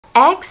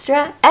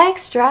extra,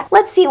 extra.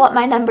 Let's see what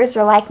my numbers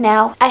are like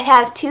now. I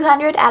have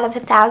 200 out of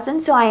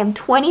 1,000, so I am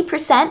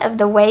 20% of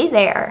the way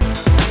there.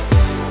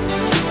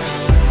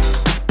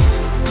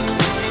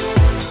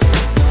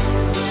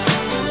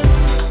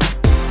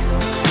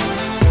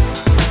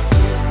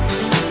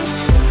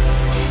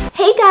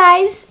 Hey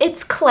guys,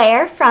 it's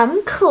Claire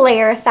from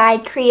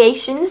Clairified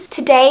Creations.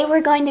 Today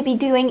we're going to be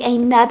doing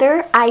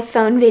another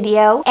iPhone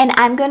video, and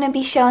I'm going to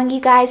be showing you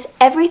guys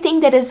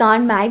everything that is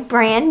on my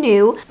brand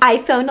new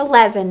iPhone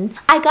 11.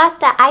 I got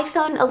the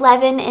iPhone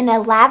 11 in a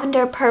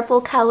lavender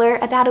purple color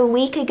about a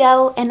week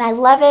ago, and I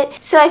love it.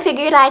 So I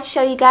figured I'd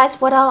show you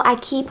guys what all I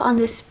keep on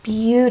this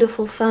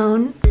beautiful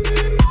phone.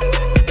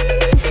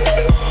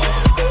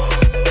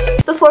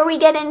 Before we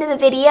get into the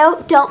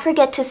video, don't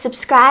forget to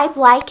subscribe,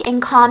 like,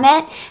 and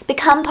comment.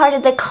 Become part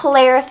of the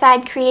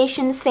Clairified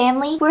Creations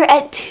family. We're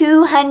at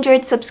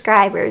 200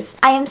 subscribers.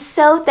 I am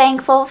so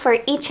thankful for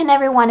each and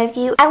every one of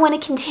you. I want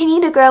to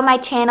continue to grow my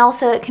channel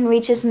so it can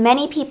reach as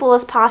many people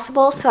as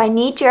possible, so I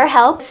need your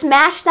help.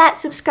 Smash that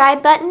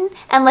subscribe button,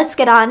 and let's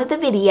get on to the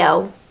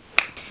video.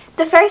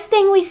 The first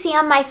thing we see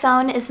on my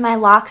phone is my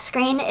lock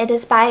screen. It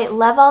is by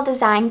Lavender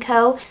Design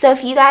Co. So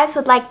if you guys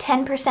would like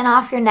 10%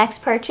 off your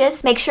next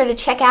purchase, make sure to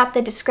check out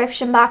the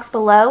description box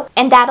below,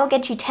 and that'll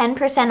get you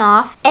 10%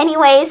 off.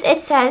 Anyways,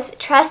 it says,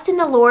 "Trust in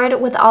the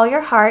Lord with all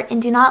your heart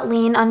and do not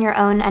lean on your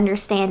own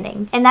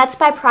understanding." And that's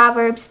by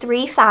Proverbs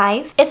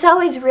 3:5. It's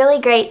always really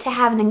great to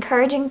have an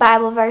encouraging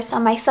Bible verse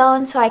on my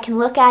phone so I can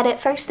look at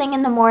it first thing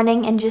in the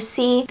morning and just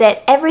see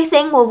that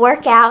everything will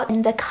work out,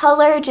 and the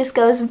color just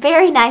goes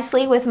very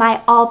nicely with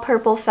my all-purple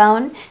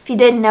phone. If you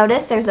didn't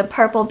notice, there's a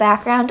purple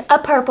background, a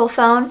purple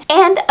phone,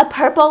 and a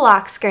purple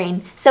lock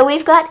screen. So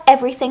we've got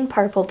everything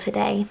purple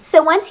today.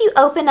 So once you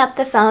open up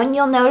the phone,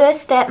 you'll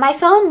notice that my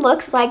phone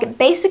looks like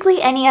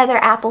basically any other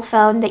Apple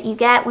phone that you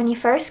get when you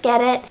first get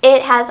it.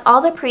 It has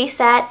all the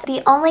presets.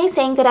 The only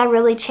thing that I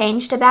really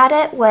changed about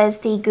it was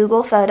the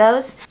Google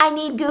Photos. I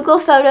need Google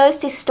Photos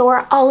to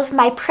store all of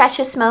my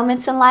precious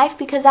moments in life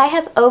because I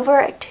have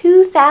over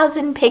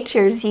 2,000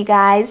 pictures, you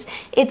guys.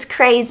 It's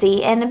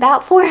crazy, and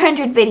about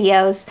 400 videos.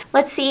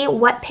 Let's see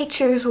what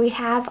pictures we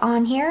have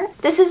on here.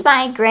 This is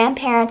my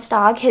grandparents'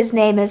 dog. His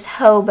name is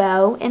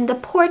Hobo, and the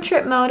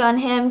portrait mode on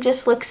him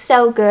just looks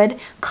so good.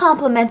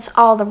 Complements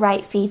all the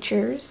right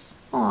features.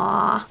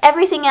 Aww.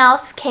 Everything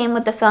else came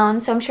with the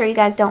phone, so I'm sure you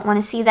guys don't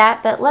want to see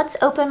that, but let's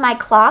open my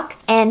clock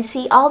and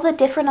see all the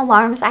different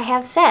alarms I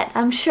have set.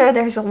 I'm sure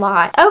there's a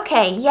lot.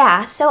 Okay,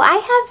 yeah, so I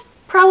have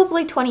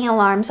probably 20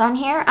 alarms on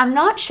here. I'm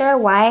not sure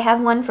why I have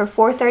one for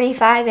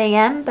 4:35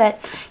 a.m., but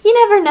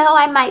you never know,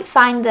 I might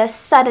find the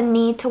sudden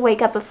need to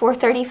wake up at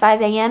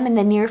 4:35 a.m. in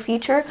the near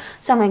future,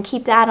 so I'm going to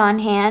keep that on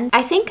hand.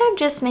 I think I've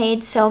just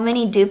made so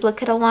many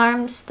duplicate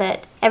alarms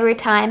that every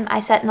time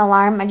I set an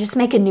alarm, I just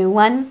make a new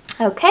one.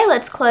 Okay,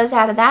 let's close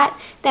out of that.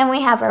 Then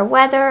we have our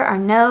weather, our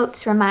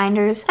notes,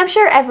 reminders. I'm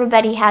sure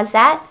everybody has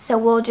that, so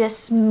we'll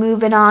just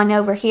move it on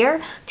over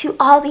here to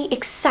all the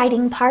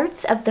exciting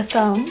parts of the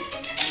phone.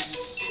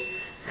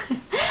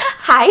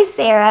 Hi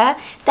Sarah,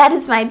 that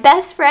is my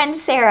best friend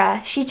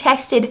Sarah. She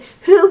texted,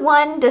 "Who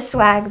won the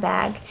swag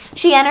bag?"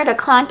 She entered a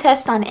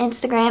contest on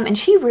Instagram and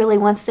she really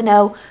wants to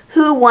know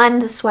who won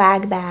the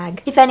swag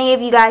bag. If any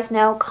of you guys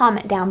know,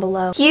 comment down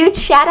below. Huge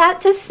shout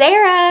out to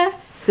Sarah!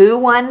 Who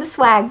won the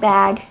swag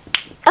bag?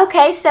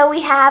 Okay, so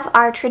we have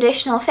our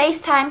traditional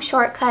FaceTime,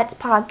 shortcuts,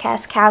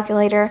 podcast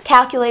calculator.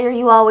 Calculator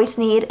you always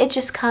need, it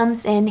just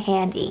comes in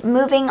handy.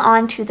 Moving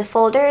on to the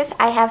folders,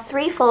 I have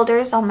 3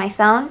 folders on my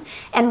phone,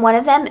 and one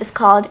of them is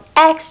called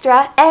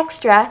Extra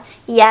Extra.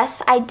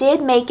 Yes, I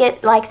did make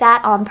it like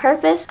that on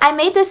purpose. I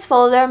made this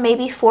folder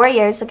maybe 4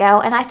 years ago,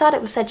 and I thought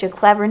it was such a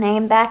clever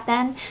name back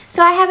then,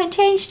 so I haven't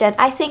changed it.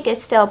 I think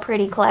it's still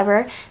pretty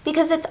clever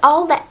because it's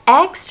all the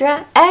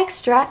extra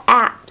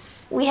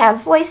apps. We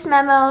have voice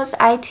memos,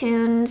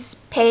 iTunes,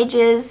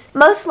 pages.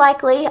 Most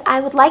likely,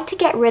 I would like to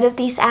get rid of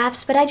these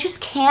apps, but I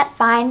just can't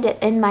find it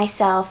in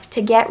myself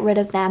to get rid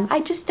of them. I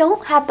just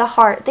don't have the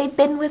heart. They've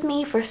been with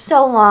me for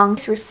so long,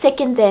 through thick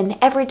and thin.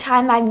 Every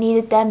time I've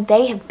needed them,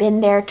 they have been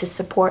there to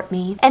support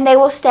me. And they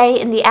will stay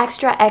in the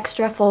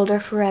extra folder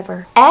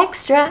forever.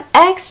 Extra.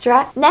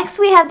 Next,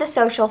 we have the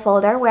social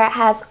folder where it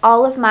has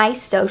all of my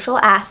social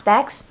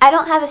aspects. I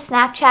don't have a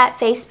Snapchat,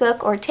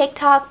 Facebook, or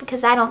TikTok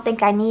because I don't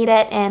think I need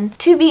it, and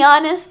to be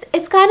honest,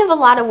 it's kind of a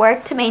lot of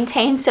work to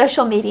maintain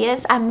social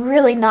medias. I'm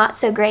really not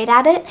so great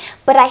at it,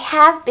 but I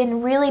have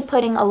been really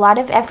putting a lot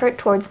of effort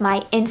towards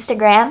my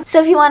Instagram. So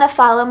if you want to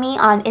follow me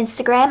on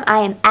Instagram, I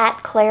am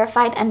at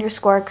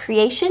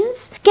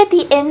Clairified_creations. Get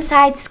the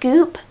inside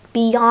scoop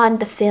beyond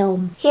the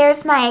film.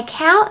 Here's my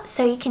account,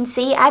 so you can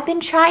see I've been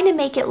trying to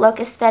make it look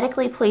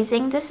aesthetically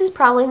pleasing. This is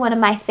probably one of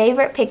my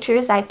favorite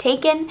pictures I've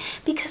taken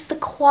because the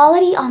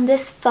quality on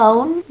this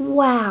phone,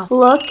 wow.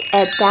 Look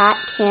at that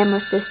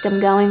camera system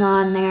going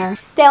on there.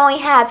 Then we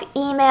have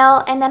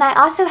email, and then I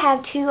also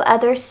have 2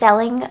 other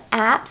selling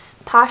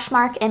apps,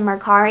 Poshmark and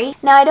Mercari.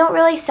 Now I don't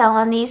really sell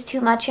on these too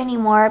much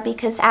anymore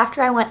because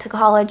after I went to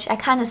college I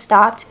kind of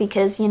stopped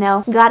because, you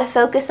know, you gotta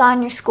focus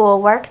on your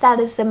schoolwork. That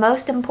is the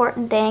most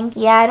important thing.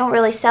 Yeah, I don't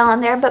really sell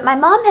on there, but my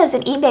mom has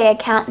an eBay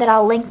account that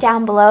I'll link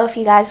down below if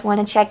you guys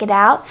want to check it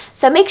out.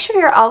 So make sure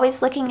you're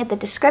always looking at the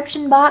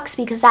description box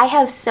because I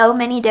have so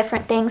many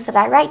different things that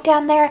I write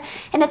down there,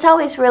 and it's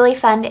always really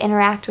fun to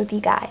interact with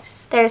you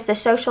guys. There's the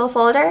social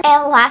folder,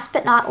 and last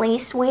but not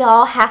least, we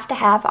all have to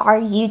have our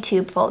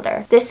YouTube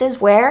folder. This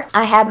is where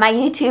I have my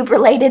YouTube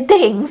related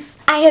things.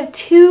 I have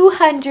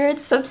 200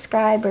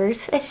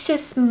 subscribers. It's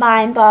just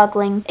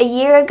mind-boggling. A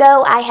year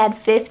ago, I had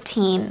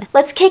 15.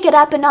 Let's kick it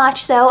up a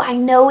notch though. I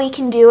know we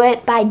can do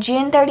it. By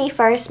June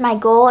 31st, my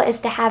goal is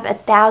to have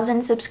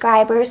 1,000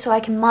 subscribers so I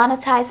can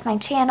monetize my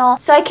channel,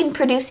 so I can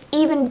produce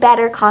even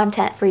better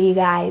content for you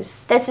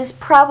guys. This is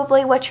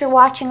probably what you're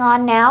watching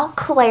on now,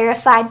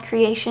 Clairified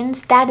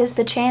Creations. That is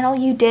the channel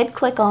you did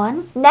click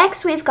on.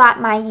 Next, we've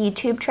got my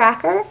YouTube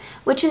tracker,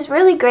 which is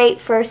really great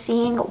for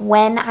seeing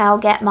when I'll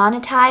get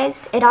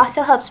monetized. It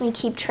also helps me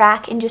keep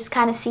track and just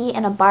kind of see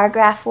in a bar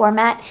graph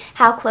format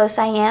how close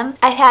I am.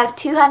 I have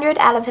 200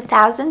 out of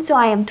 1,000, so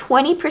I am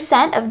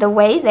 20% of the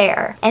way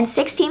there, and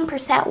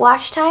 16%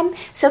 watch time,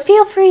 so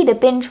feel free to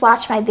binge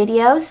watch my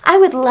videos. I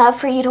would love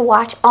for you to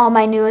watch all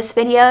my newest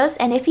videos,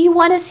 and if you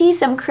want to see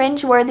some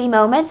cringe-worthy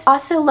moments,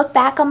 also look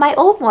back on my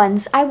old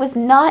ones. I was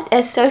not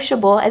as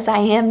sociable as I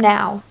am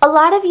now. A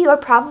lot of you are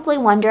probably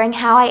wondering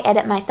how I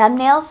edit my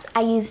thumbnails.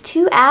 I use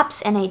 2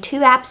 apps and a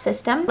 2-app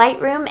system,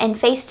 Lightroom and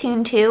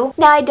Facetune 2.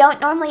 Now I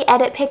don't normally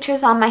edit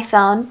pictures on my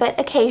phone, but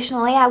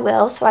occasionally I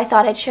will, so I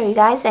thought I'd show you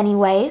guys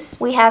anyways.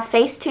 We have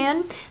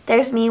Facetune.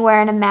 There's me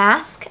wearing a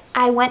mask.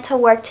 I went to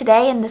work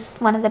today and this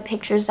is one of the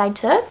pictures I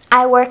took.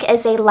 I work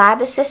as a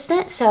lab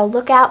assistant, so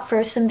look out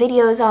for some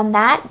videos on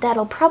that.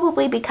 That'll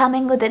probably be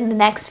coming within the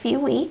next few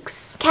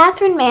weeks.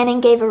 Catherine Manning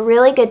gave a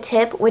really good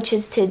tip, which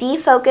is to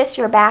defocus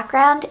your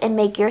background and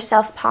make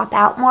yourself pop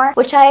out more,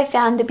 which I have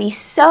found to be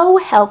so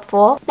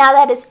helpful. Now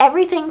that is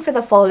everything for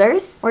the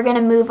folders. We're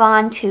gonna move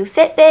on to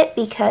Fitbit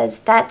because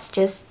that's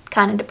just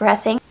kind of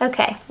depressing.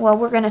 Okay, well,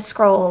 we're gonna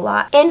scroll a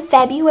lot. In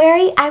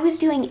February, I was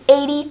doing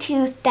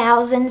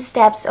 82,000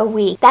 steps a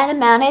week. That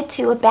amounted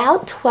to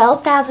about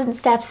 12,000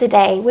 steps a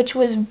day, which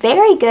was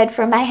very good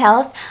for my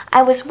health.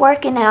 I was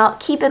working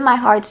out, keeping my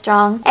heart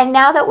strong, and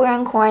now that we're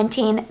in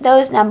quarantine,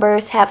 those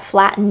numbers have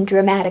flattened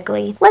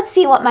dramatically. Let's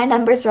see what my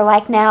numbers are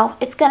like now.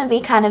 It's gonna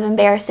be kind of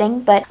embarrassing,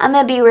 but I'm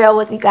gonna be real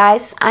with you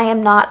guys. I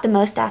am not the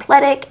most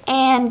athletic,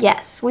 and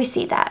yes, we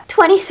see that.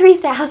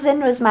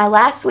 23,000 was my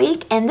last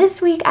week, and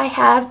this week I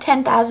have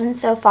 10,000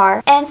 so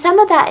far, and some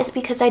of that is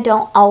because I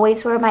don't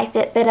always wear my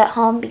Fitbit at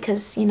home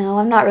because, you know,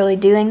 I'm not really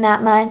doing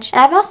that much,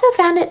 and I've also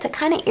found it to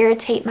kind of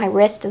irritate my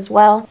wrist as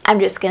well. I'm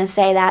just gonna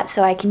say that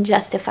so I can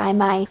justify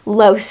my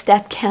low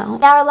step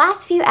count. Now our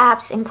last few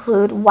apps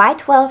include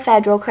Y12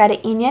 Federal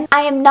Credit Union.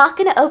 I am not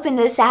gonna open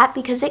this app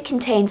because it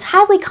contains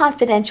highly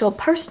confidential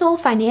personal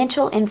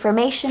financial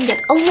information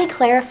that only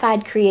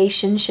Clairified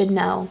Creations should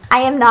know.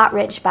 I am not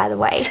rich, by the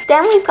way.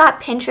 Then we've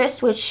got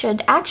Pinterest, which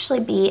should actually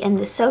be in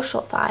the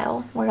social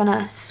file. We're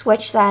gonna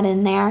switch that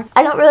in there.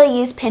 I don't really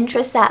use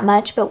Pinterest that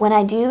much, but when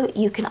I do,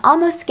 you can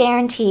almost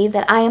guarantee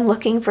that I am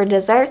looking for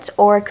desserts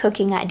or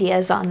cooking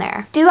ideas on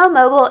there. Duo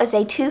Mobile is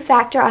a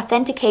 2-factor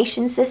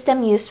authentication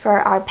system used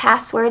for our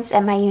passwords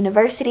at my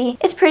university.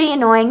 It's pretty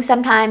annoying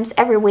sometimes.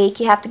 Every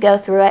week you have to go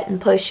through it and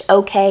push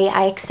OK,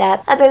 I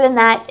accept. Other than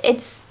that,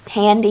 it's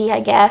handy,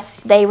 I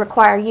guess. They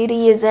require you to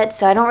use it,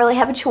 so I don't really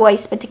have a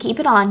choice but to keep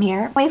it on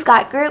here. We've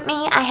got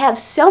GroupMe. I have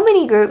so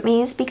many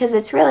GroupMes because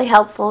it's really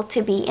helpful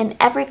to be in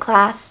every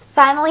class.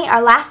 Finally,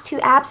 our last 2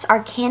 apps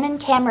are Canon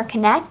Camera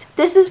Connect.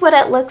 This is what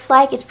it looks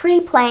like. It's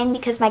pretty plain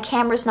because my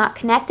camera's not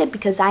connected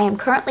because I am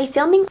currently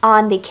filming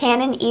on the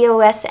Canon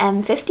EOS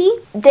M50.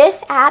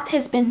 This app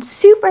has been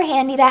super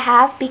handy to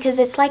have because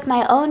it's like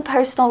my own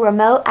personal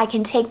remote. I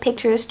can take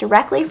pictures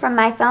directly from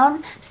my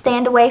phone,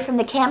 stand away from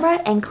the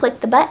camera, and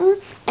click the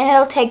button, and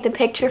it'll take the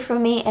picture for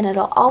me, and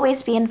it'll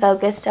always be in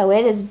focus, so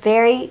it is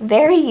very,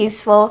 very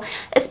useful,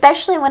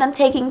 especially when I'm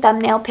taking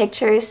thumbnail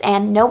pictures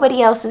and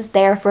nobody else is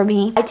there for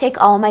me. I take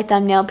all my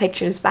thumbnail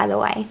pictures, by the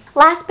way.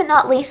 Last but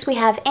not least, we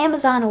have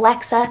Amazon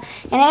Alexa,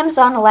 and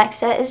Amazon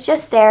Alexa is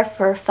just there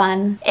for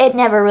fun. It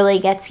never really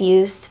gets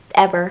used,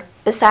 ever.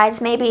 Besides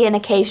maybe an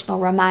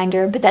occasional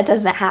reminder, but that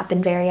doesn't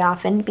happen very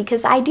often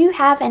because I do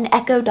have an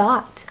Echo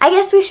Dot. I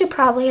guess we should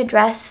probably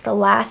address the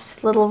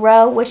last little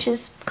row, which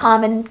is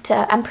common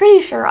to, I'm pretty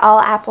sure, all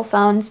Apple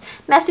phones: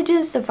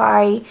 Messages,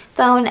 Safari,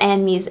 Phone,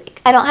 and Music.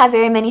 I don't have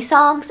very many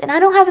songs, and I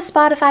don't have a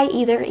Spotify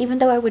either, even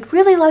though I would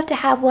really love to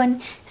have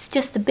one. It's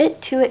just a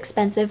bit too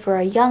expensive for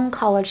a young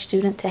college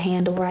student to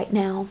handle right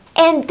now.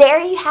 And there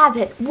you have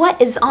it. What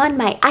is on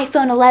my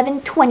iPhone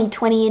 11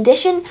 2020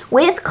 edition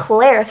with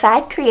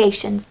Clairified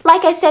Creations.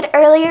 Like I said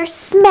earlier,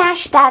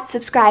 smash that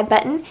subscribe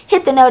button,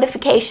 hit the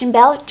notification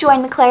bell,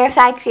 join the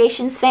Clairified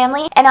Creations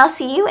family, and I'll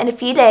see you in a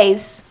few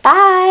days.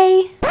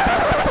 Bye!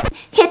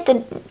 Hit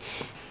the...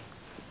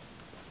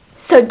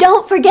 So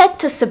don't forget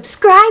to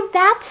subscribe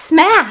that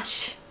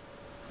smash.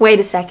 Wait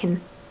a second.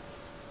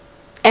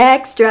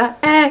 Extra,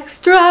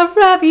 extra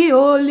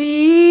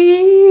ravioli.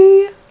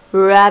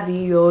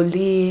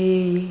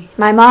 Ravioli.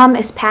 My mom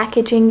is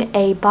packaging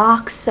a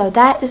box, so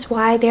that is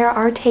why there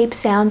are tape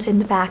sounds in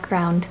the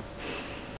background.